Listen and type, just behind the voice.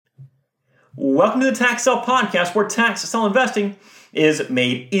Welcome to the Tax Sale Podcast, where tax sale investing is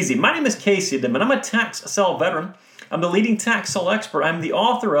made easy. My name is Casey Denman. I'm a tax sale veteran. I'm the leading tax sale expert. I'm the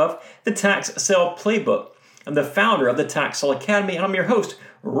author of the Tax Sale Playbook. I'm the founder of the Tax Sale Academy, and I'm your host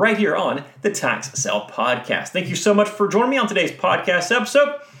right here on the Tax Sale Podcast. Thank you so much for joining me on today's podcast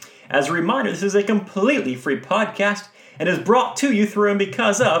episode. As a reminder, this is a completely free podcast and is brought to you through and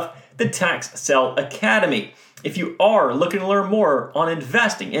because of the Tax Sale Academy. If you are looking to learn more on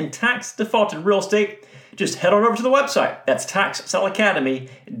investing in tax-defaulted real estate, just head on over to the website. That's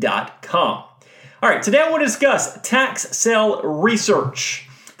taxsaleacademy.com. All right, today I want to discuss tax sale research.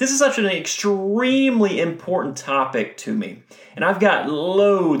 This is such an extremely important topic to me, and I've got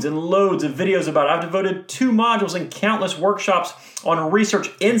loads and loads of videos about it. I've devoted 2 modules and countless workshops on research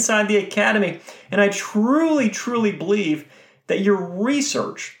inside the Academy, and I truly believe that your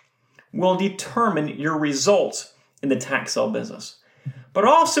research will determine your results in the tax sale business. But I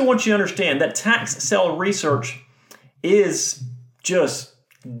also want you to understand that tax sale research is just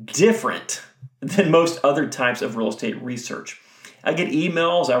different than most other types of real estate research. I get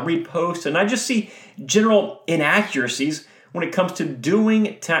emails, I read posts, and I just see general inaccuracies when it comes to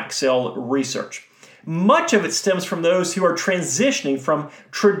doing tax sale research. Much of it stems from those who are transitioning from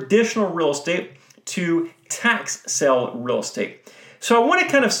traditional real estate to tax sale real estate. So I want to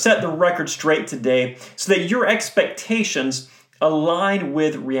kind of set the record straight today so that your expectations align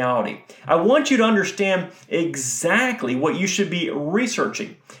with reality. I want you to understand exactly what you should be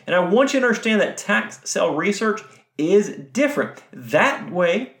researching. And I want you to understand that tax sale research is different. That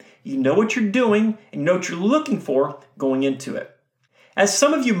way, you know what you're doing and you know what you're looking for going into it. As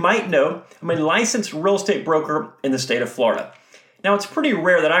some of you might know, I'm a licensed real estate broker in the state of Florida. Now, it's pretty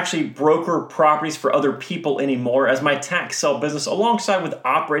rare that I actually broker properties for other people anymore, as my tax sale business, alongside with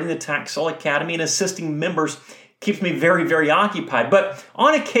operating the Tax Sale Academy and assisting members, keeps me very occupied. But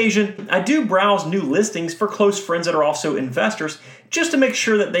on occasion, I do browse new listings for close friends that are also investors, just to make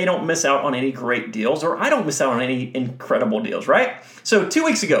sure that they don't miss out on any great deals, or I don't miss out on any incredible deals, right? So 2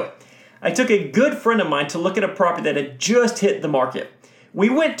 weeks ago, I took a good friend of mine to look at a property that had just hit the market. We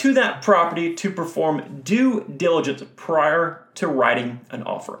went to that property to perform due diligence prior to writing an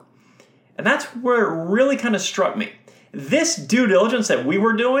offer. And that's where it really kind of struck me. This due diligence that we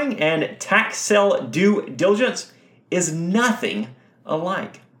were doing and tax sale due diligence is nothing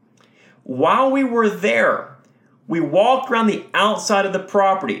alike. While we were there, we walked around the outside of the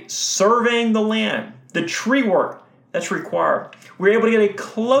property, surveying the land, the tree work that's required. We were able to get a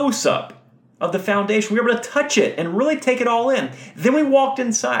close-up of the foundation. We were able to touch it and really take it all in. Then we walked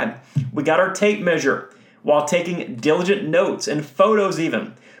inside. We got our tape measure while taking diligent notes and photos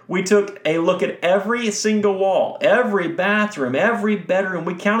even. We took a look at every single wall, every bathroom, every bedroom.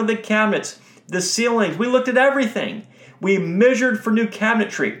 We counted the cabinets, the ceilings. We looked at everything. We measured for new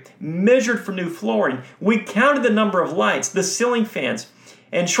cabinetry, measured for new flooring. We counted the number of lights, the ceiling fans.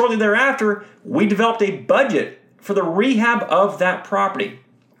 And shortly thereafter, we developed a budget for the rehab of that property.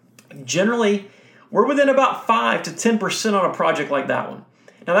 Generally, we're within about 5 to 10% on a project like that one.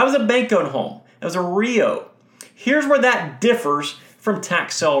 Now, that was a bank-owned home. That was a REO. Here's where that differs from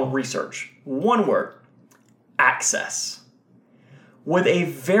tax sale research. One word: access. With a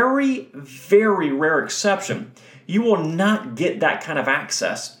very rare exception, you will not get that kind of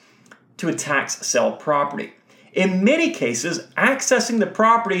access to a tax sale property. In many cases, accessing the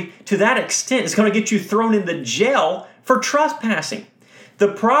property to that extent is going to get you thrown into jail for trespassing.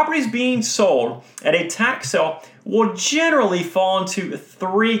 The properties being sold at a tax sale will generally fall into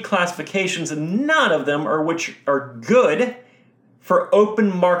 3 classifications, and none of them are which are good for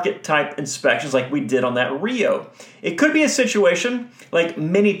open market type inspections like we did on that REO. It could be a situation like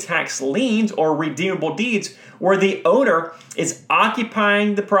many tax liens or redeemable deeds where the owner is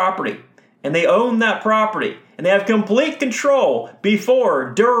occupying the property and they own that property and they have complete control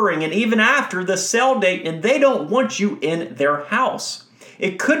before, during, and even after the sale date, and they don't want you in their house.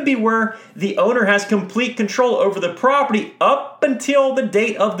 It could be where the owner has complete control over the property up until the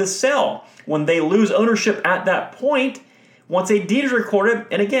date of the sale. When they lose ownership at that point, once a deed is recorded,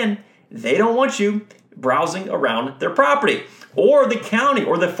 and again, they don't want you browsing around their property. Or the county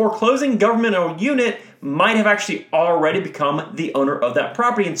or the foreclosing governmental unit might have actually already become the owner of that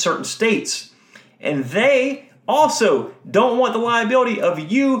property in certain states. And they also don't want the liability of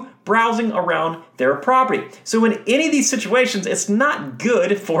you browsing around their property. So in any of these situations, it's not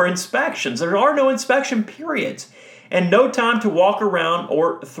good for inspections. There are no inspection periods and no time to walk around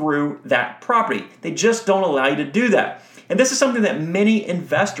or through that property. They just don't allow you to do that. And this is something that many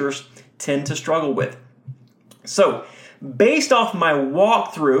investors tend to struggle with. So based off my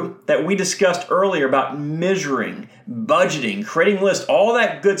walkthrough that we discussed earlier about measuring, budgeting, creating lists, all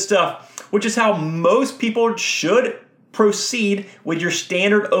that good stuff, which is how most people should proceed with your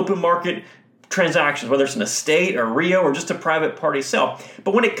standard open market transactions, whether it's an estate or REO or just a private party sale.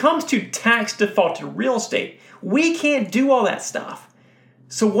 But when it comes to tax defaulted real estate, we can't do all that stuff.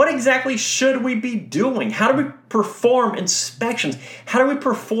 So what exactly should we be doing? How do we perform inspections? How do we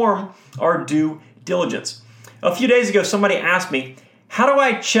perform our due diligence? A few days ago, somebody asked me, how do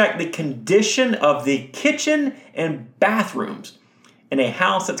I check the condition of the kitchen and bathrooms in a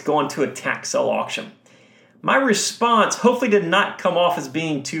house that's going to a tax sale auction? My response hopefully did not come off as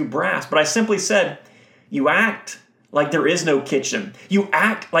being too brass, but I simply said, you act like there is no kitchen. You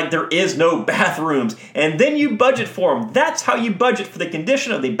act like there is no bathrooms, and then you budget for them. That's how you budget for the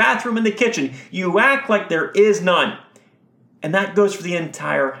condition of the bathroom and the kitchen. You act like there is none. And that goes for the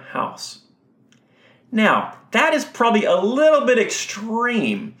entire house. Now, that is probably a little bit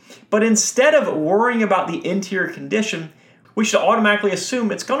extreme, but instead of worrying about the interior condition, we should automatically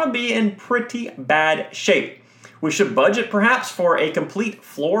assume it's going to be in pretty bad shape. We should budget perhaps for a complete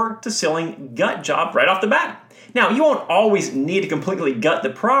floor-to-ceiling gut job right off the bat. Now, you won't always need to completely gut the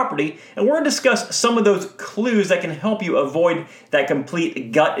property, and we're going to discuss some of those clues that can help you avoid that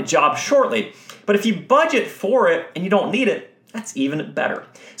complete gut job shortly. But if you budget for it and you don't need it, that's even better.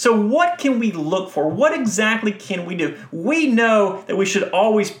 So what can we look for? What exactly can we do? We know that we should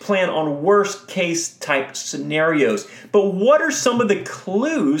always plan on worst case type scenarios. But what are some of the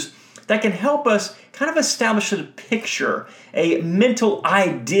clues that can help us kind of establish a picture, a mental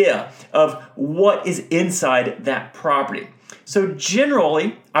idea of what is inside that property? So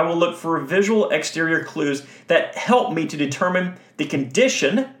generally, I will look for visual exterior clues that help me to determine the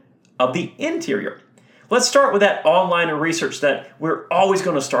condition of the interior. Let's start with that online research that we're always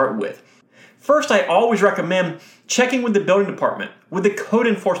going to start with. First, I always recommend checking with the building department, with the code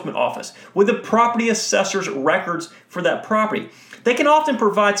enforcement office, with the property assessor's records for that property. They can often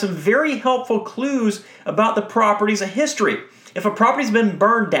provide some very helpful clues about the property's history. If a property's been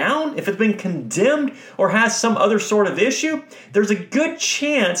burned down, if it's been condemned, or has some other sort of issue, there's a good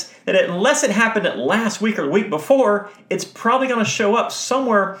chance that unless it happened last week or the week before, it's probably going to show up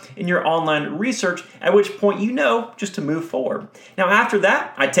somewhere in your online research, at which point you know just to move forward. Now after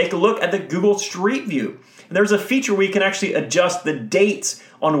that, I take a look at the Google Street View. And there's a feature where you can actually adjust the dates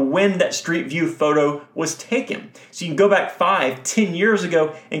on when that Street View photo was taken. So you can go back 5, 10 years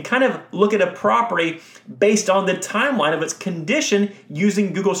ago and kind of look at a property based on the timeline of its condition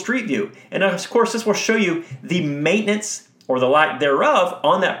using Google Street View. And of course, this will show you the maintenance or the lack thereof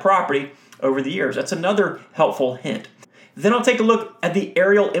on that property over the years. That's another helpful hint. Then I'll take a look at the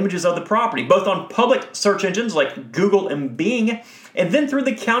aerial images of the property, both on public search engines like Google and Bing, and then through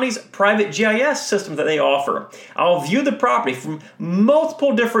the county's private GIS systems that they offer. I'll view the property from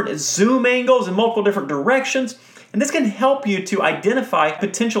multiple different zoom angles and multiple different directions, and this can help you to identify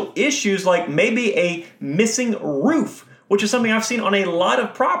potential issues like maybe a missing roof, which is something I've seen on a lot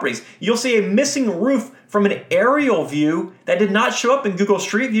of properties. You'll see a missing roof from an aerial view that did not show up in Google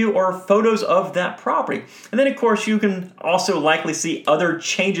Street View or photos of that property. And then, of course, you can also likely see other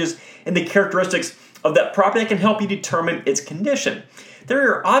changes in the characteristics of that property that can help you determine its condition.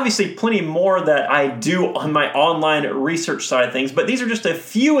 There are obviously plenty more that I do on my online research side of things, but these are just a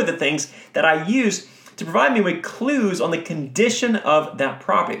few of the things that I use to provide me with clues on the condition of that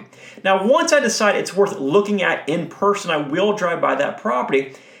property. Now, once I decide it's worth looking at in person, I will drive by that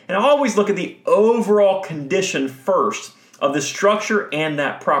property, and I always look at the overall condition first of the structure and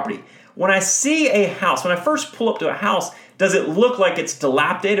that property. When I see a house, when I first pull up to a house, does it look like it's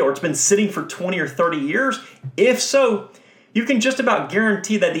dilapidated or it's been sitting for 20 or 30 years? If so, you can just about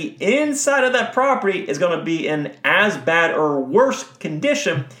guarantee that the inside of that property is going to be in as bad or worse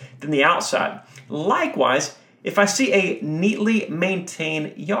condition than the outside. Likewise, if I see a neatly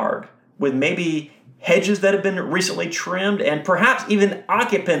maintained yard with maybe hedges that have been recently trimmed and perhaps even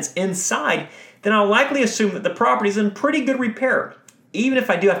occupants inside, then I'll likely assume that the property is in pretty good repair, even if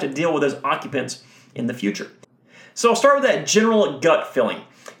I do have to deal with those occupants in the future. So I'll start with that general gut feeling.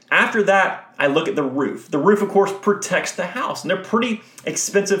 After that, I look at the roof. The roof, of course, protects the house, and they're pretty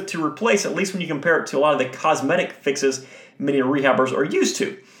expensive to replace, at least when you compare it to a lot of the cosmetic fixes many rehabbers are used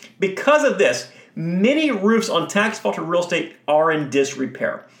to. Because of this, many roofs on tax defaulted real estate are in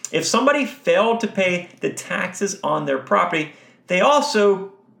disrepair. If somebody failed to pay the taxes on their property, they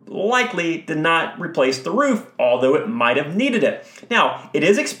also likely did not replace the roof, although it might have needed it. Now, it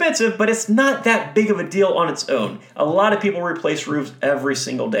is expensive, but it's not that big of a deal on its own. A lot of people replace roofs every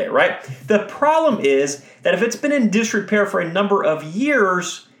single day, right? The problem is that if it's been in disrepair for a number of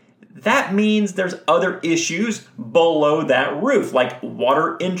years, that means there's other issues below that roof, like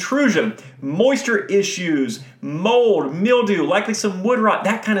water intrusion, moisture issues, mold, mildew, likely some wood rot,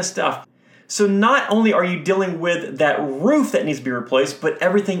 that kind of stuff. So not only are you dealing with that roof that needs to be replaced, but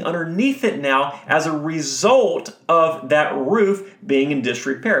everything underneath it now as a result of that roof being in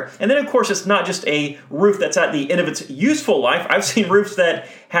disrepair. And then of course it's not just a roof that's at the end of its useful life. I've seen roofs that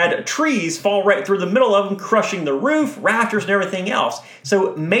had trees fall right through the middle of them, crushing the roof, rafters, and everything else.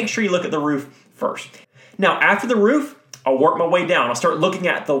 So make sure you look at the roof first. Now after the roof, I'll work my way down. I'll start looking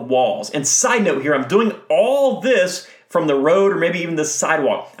at the walls. And side note here, I'm doing all this from the road or maybe even the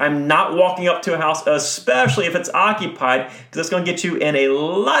sidewalk. I'm not walking up to a house, especially if it's occupied, because that's going to get you in a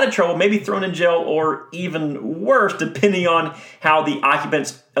lot of trouble, maybe thrown in jail or even worse, depending on how the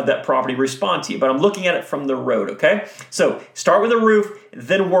occupants of that property respond to you. But I'm looking at it from the road, okay? So start with the roof,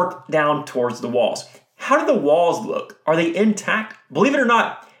 then work down towards the walls. How do the walls look? Are they intact? Believe it or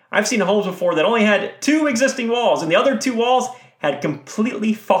not, I've seen homes before that only had 2 existing walls, and the other 2 walls had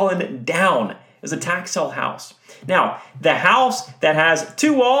completely fallen down. It was a tax sale house. Now, the house that has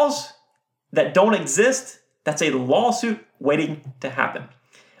 2 walls that don't exist, that's a lawsuit waiting to happen.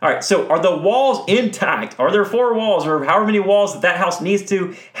 All right, so are the walls intact? Are there 4 walls or however many walls that house needs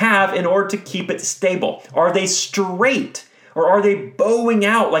to have in order to keep it stable? Are they straight? Or are they bowing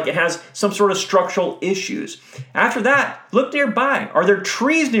out like it has some sort of structural issues? After that, look nearby. Are there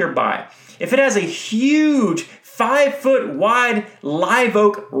trees nearby? If it has a huge 5-foot wide live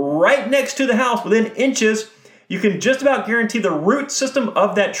oak right next to the house within inches, you can just about guarantee the root system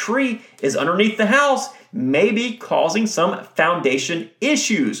of that tree is underneath the house, maybe causing some foundation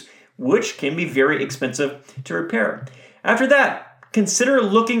issues, which can be very expensive to repair. After that, consider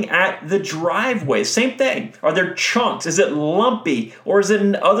looking at the driveway. Same thing. Are there chunks? Is it lumpy? Or is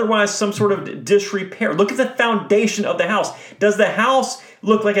it otherwise some sort of disrepair? Look at the foundation of the house. Does the house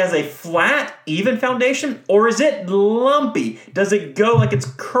look like it has a flat, even foundation? Or is it lumpy? Does it go like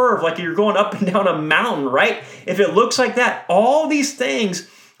it's curved, like you're going up and down a mountain, right? If it looks like that, all these things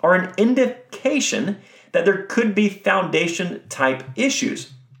are an indication that there could be foundation type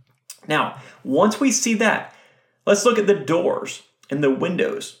issues. Now, once we see that, let's look at the doors and the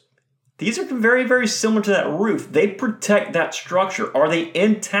windows. These are very, very similar to that roof. They protect that structure. Are they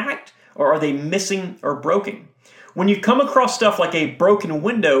intact or are they missing or broken? When you come across stuff like a broken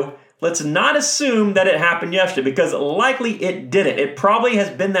window, let's not assume that it happened yesterday because likely it didn't. It probably has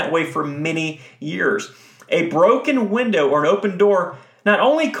been that way for many years. A broken window or an open door not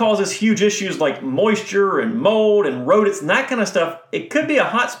only causes huge issues like moisture and mold and rodents and that kind of stuff, it could be a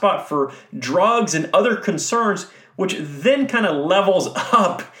hotspot for drugs and other concerns, which then kind of levels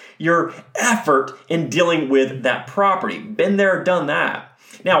up your effort in dealing with that property. Been there, done that.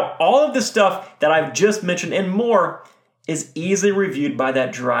 Now, all of the stuff that I've just mentioned and more is easily reviewed by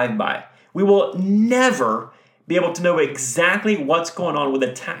that drive-by. We will never be able to know exactly what's going on with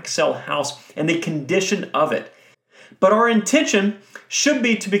a tax sale house and the condition of it. But our intention should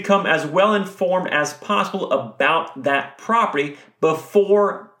be to become as well informed as possible about that property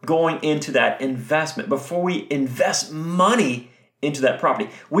before going into that investment, before we invest money into that property.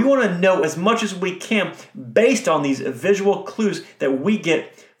 We want to know as much as we can based on these visual clues that we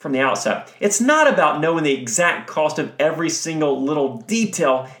get from the outside. It's not about knowing the exact cost of every single little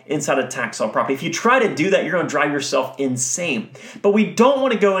detail inside a tax sale property. If you try to do that, you're going to drive yourself insane. But we don't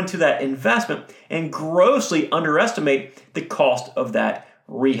want to go into that investment and grossly underestimate the cost of that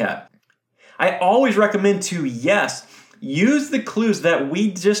rehab. I always recommend to, yes, use the clues that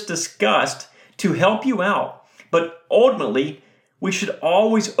we just discussed to help you out. But ultimately, we should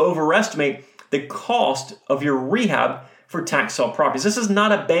always overestimate the cost of your rehab for tax sale properties. This is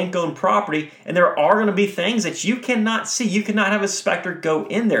not a bank-owned property, and there are going to be things that you cannot see. You cannot have a inspector go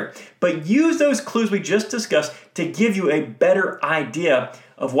in there. But use those clues we just discussed to give you a better idea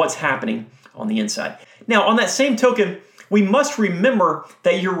of what's happening on the inside. Now, on that same token, we must remember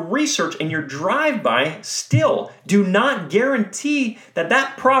that your research and your drive-by still do not guarantee that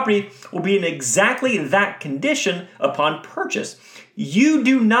that property will be in exactly that condition upon purchase. You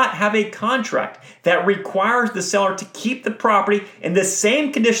do not have a contract that requires the seller to keep the property in the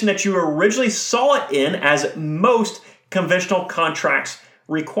same condition that you originally saw it in, as most conventional contracts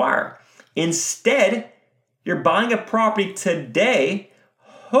require. Instead, you're buying a property today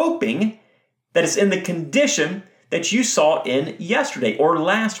hoping that it's in the condition that you saw in yesterday or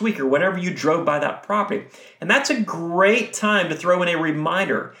last week or whenever you drove by that property. And that's a great time to throw in a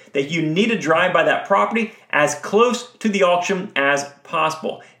reminder that you need to drive by that property as close to the auction as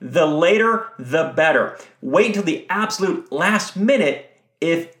possible. The later, the better. Wait until the absolute last minute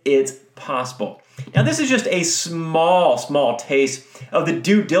if it's possible. Now, this is just a small taste of the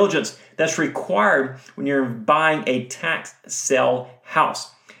due diligence that's required when you're buying a tax sale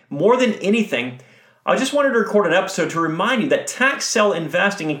house. More than anything, I just wanted to record an episode to remind you that tax sale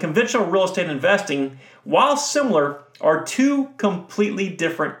investing and conventional real estate investing, while similar, are two completely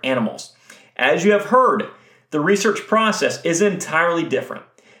different animals. As you have heard, the research process is entirely different.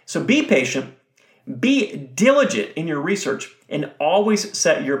 So be patient, be diligent in your research, and always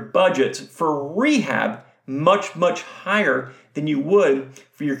set your budgets for rehab much, much higher than you would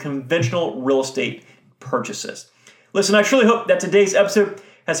for your conventional real estate purchases. Listen, I truly hope that today's episode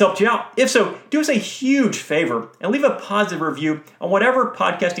has helped you out. If so, do us a huge favor and leave a positive review on whatever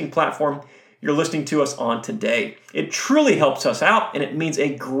podcasting platform you're listening to us on today. It truly helps us out, and it means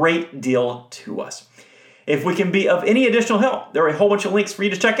a great deal to us. If we can be of any additional help, there are a whole bunch of links for you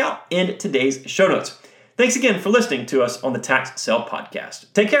to check out in today's show notes. Thanks again for listening to us on the Tax Sale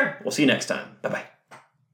Podcast. Take care. We'll see you next time. Bye-bye.